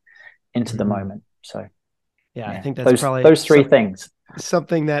head into the moment. So I think that's probably those three things.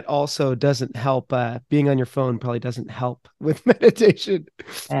 Something that also doesn't help. Being on your phone probably doesn't help with meditation.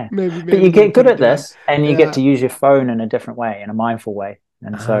 Maybe but you get good at this, and you get to use your phone in a different way, in a mindful way,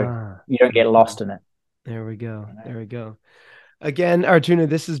 and so you don't get lost in it. There we go. There we go. Again, Arjuna,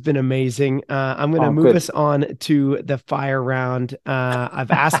 this has been amazing. I'm going to move us on to the fire round.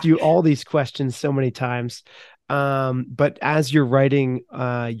 I've asked you all these questions so many times, but as you're writing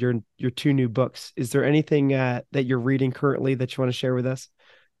your two new books, is there anything that you're reading currently that you want to share with us?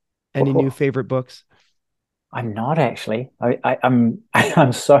 Any new favorite books? I'm not actually. I'm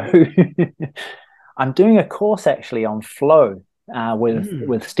so I'm doing a course actually on flow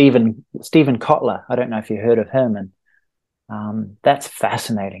with Stephen Kotler. I don't know if you heard of him, and that's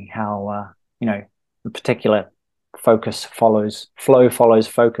fascinating how the particular focus follows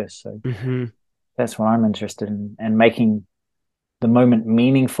focus. So that's what I'm interested in, and making the moment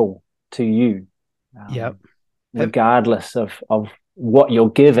meaningful to you. Regardless of what you're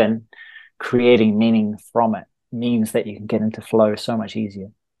given, creating meaning from it means that you can get into flow so much easier.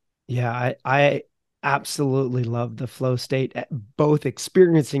 Yeah, I absolutely love the flow state, both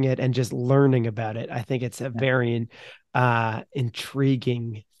experiencing it and just learning about it. I think it's a very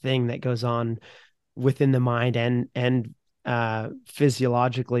intriguing thing that goes on within the mind and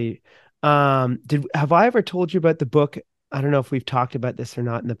physiologically. Have I ever told you about the book? I don't know if we've talked about this or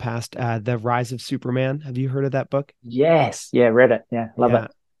not in the past. The Rise of Superman. Have you heard of that book? Yes. Yeah. Read it. Yeah. Love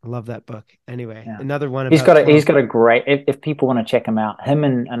it. I love that book. Anyway, another one. He's got a great, if people want to check him out, him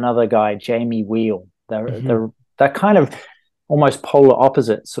and another guy, Jamie Wheel, they're kind of almost polar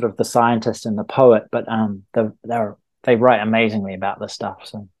opposites, sort of the scientist and the poet, but they write amazingly about this stuff.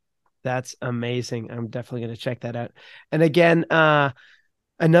 So that's amazing. I'm definitely going to check that out. And again,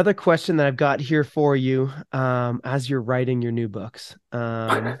 another question that I've got here for you, as you're writing your new books,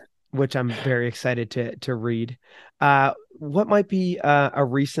 which I'm very excited to read. What might be a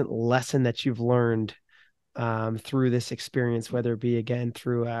recent lesson that you've learned through this experience, whether it be again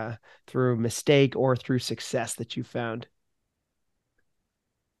through mistake or through success that you found?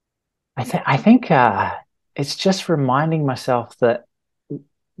 I think it's just reminding myself that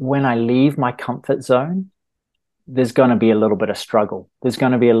when I leave my comfort zone, there's going to be a little bit of struggle. There's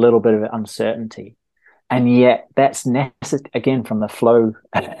going to be a little bit of uncertainty. And yet that's necessary, again, from the flow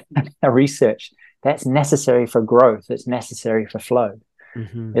research, that's necessary for growth. It's necessary for flow.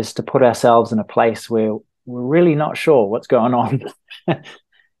 Is to put ourselves in a place where we're really not sure what's going on.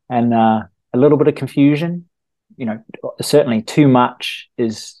 And a little bit of confusion, certainly too much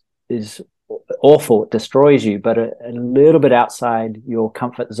is awful. It destroys you, but a little bit outside your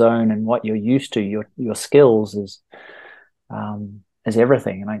comfort zone and what you're used to, your skills is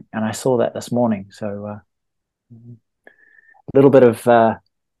everything. And I saw that this morning. So a little bit of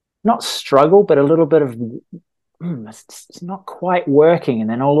not struggle, but a little bit of it's not quite working, and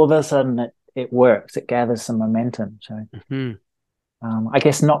then all of a sudden it works. It gathers some momentum. So I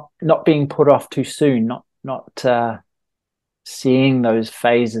guess not being put off too soon, not seeing those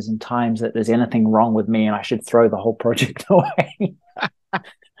phases and times that there's anything wrong with me and I should throw the whole project away.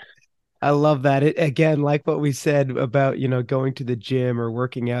 I love that. It, again, like what we said about, going to the gym or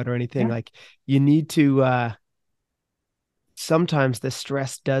working out or anything, like you need to, sometimes the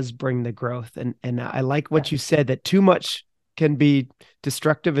stress does bring the growth. And I like what you said, that too much can be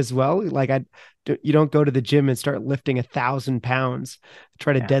destructive as well. Like you don't go to the gym and start lifting 1,000 pounds,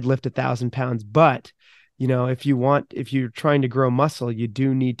 try to deadlift 1,000 pounds. But, if you're trying to grow muscle, you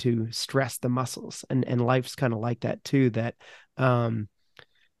do need to stress the muscles, and life's kind of like that too, that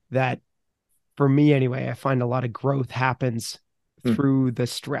for me anyway, I find a lot of growth happens through the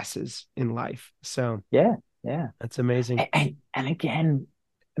stresses in life. So yeah, that's amazing. And again,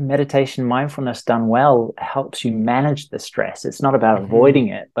 meditation, mindfulness done well helps you manage the stress. It's not about avoiding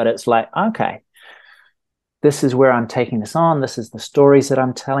it, but it's like, okay, this is where I'm taking this on. This is the stories that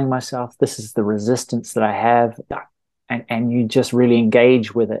I'm telling myself. This is the resistance that I have. And you just really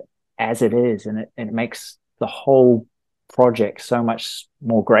engage with it as it is. And it makes the whole project so much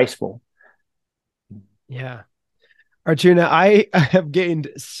more graceful. Yeah. Arjuna, I have gained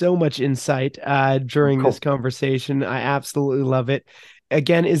so much insight during this conversation. I absolutely love it.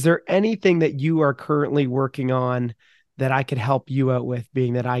 Again, is there anything that you are currently working on that I could help you out with,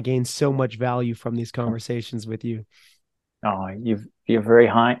 being that I gain so much value from these conversations with you? Oh, you're very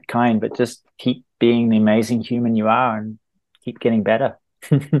kind, but just keep being the amazing human you are and keep getting better.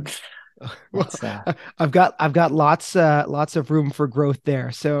 I've got lots of room for growth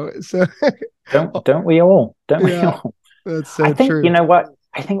there. So don't we all? Don't we all? That's so I think true. You know what?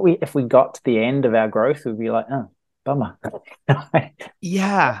 I think if we got to the end of our growth, we'd be like, oh, bummer.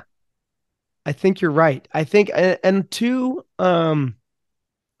 Yeah, I think you're right. I think, and two,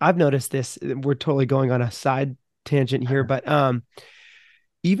 I've noticed this. We're totally going on a side tangent here, but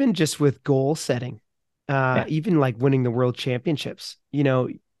even just with goal setting, even like winning the world championships,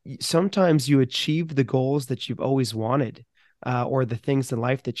 sometimes you achieve the goals that you've always wanted, or the things in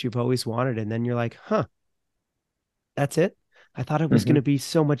life that you've always wanted. And then you're like, that's it. I thought it was going to be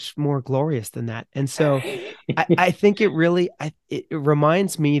so much more glorious than that. And so I think it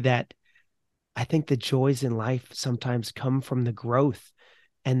reminds me that I think the joys in life sometimes come from the growth,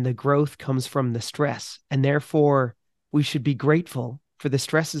 and the growth comes from the stress. And therefore we should be grateful for the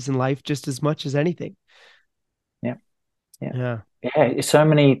stresses in life just as much as anything. Yeah. So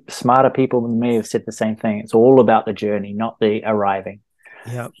many smarter people than me have said the same thing. It's all about the journey, not the arriving.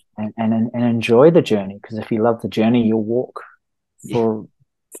 Yeah. And enjoy the journey, because if you love the journey, you'll walk for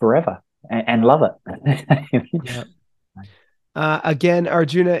forever and love it. Again,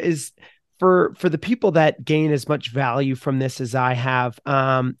 Arjuna, is for the people that gain as much value from this as I have,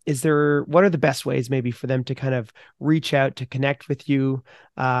 what are the best ways maybe for them to kind of reach out, to connect with you,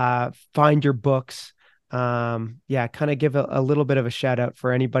 find your books? Kind of give a little bit of a shout out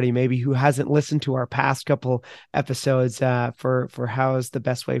for anybody maybe who hasn't listened to our past couple episodes, for how's the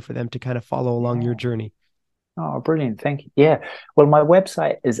best way for them to kind of follow along your journey. Oh, brilliant. Thank you. Yeah. Well, my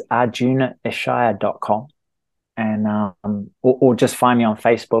website is arjunaishaya.com, and or just find me on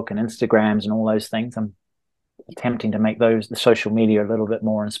Facebook and Instagrams and all those things. I'm attempting to make the social media a little bit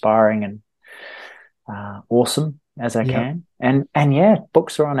more inspiring and awesome as I can. And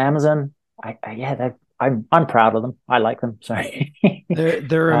books are on Amazon. I'm proud of them. I like them. So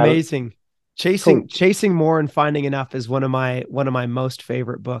they're amazing. Chasing More and Finding Enough is one of my most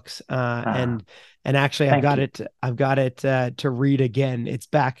favorite books. And actually I've got it to read again. It's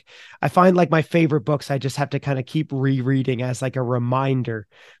back. I find like my favorite books, I just have to kind of keep rereading as like a reminder,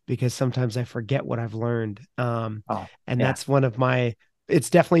 because sometimes I forget what I've learned. That's one of my, it's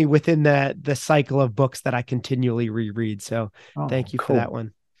definitely within the cycle of books that I continually reread. So thank you for that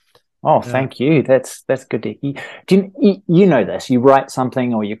one. Oh, thank you. That's good to hear. Do you know this? You write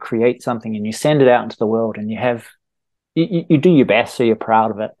something or you create something and you send it out into the world, and you do your best, so you're proud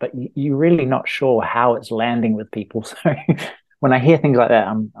of it, but you're really not sure how it's landing with people. So when I hear things like that,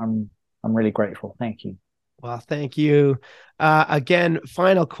 I'm really grateful. Thank you. Well, thank you. Again,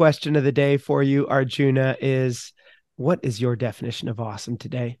 final question of the day for you, Arjuna, is what is your definition of awesome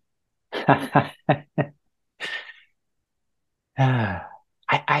today?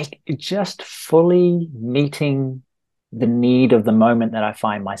 I just fully meeting the need of the moment that I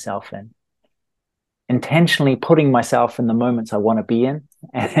find myself in, intentionally putting myself in the moments I want to be in,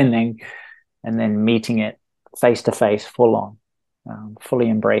 and then meeting it face to face, full on, fully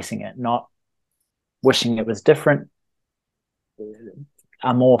embracing it, not wishing it was different,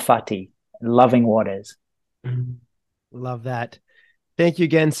 amor fati, loving what is. Love that. Thank you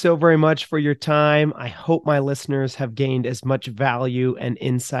again so very much for your time. I hope my listeners have gained as much value and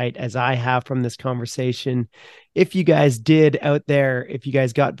insight as I have from this conversation. If you guys did out there, if you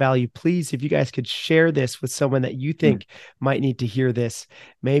guys got value, please, if you guys could share this with someone that you think might need to hear this,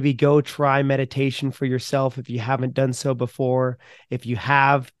 maybe go try meditation for yourself if you haven't done so before. If you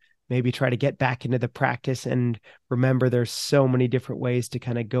have, maybe try to get back into the practice, and remember there's so many different ways to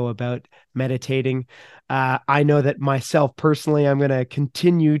kind of go about meditating. I know that myself personally, I'm going to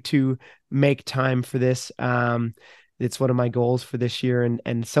continue to make time for this. It's one of my goals for this year,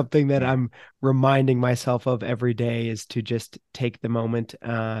 and something that I'm reminding myself of every day is to just take the moment,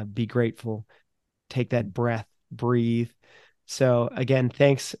 be grateful, take that breath, breathe. So again,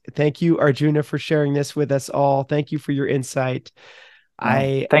 thank you, Arjuna, for sharing this with us all. Thank you for your insight.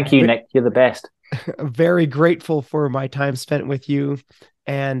 Thank you, Nick. You're the best. Very grateful for my time spent with you.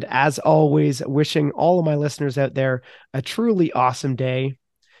 And as always, wishing all of my listeners out there a truly awesome day.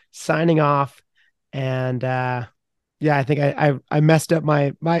 Signing off. And I think I messed up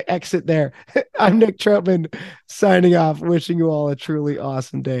my exit there. I'm Nick Troutman signing off, wishing you all a truly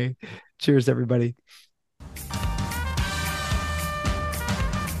awesome day. Cheers, everybody.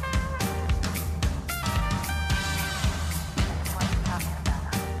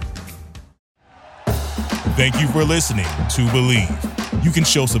 Thank you for listening to Believe. You can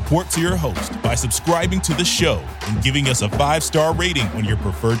show support to your host by subscribing to the show and giving us a 5-star rating on your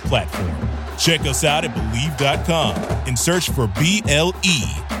preferred platform. Check us out at Believe.com and search for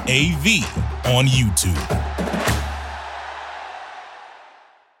BLEAV on YouTube.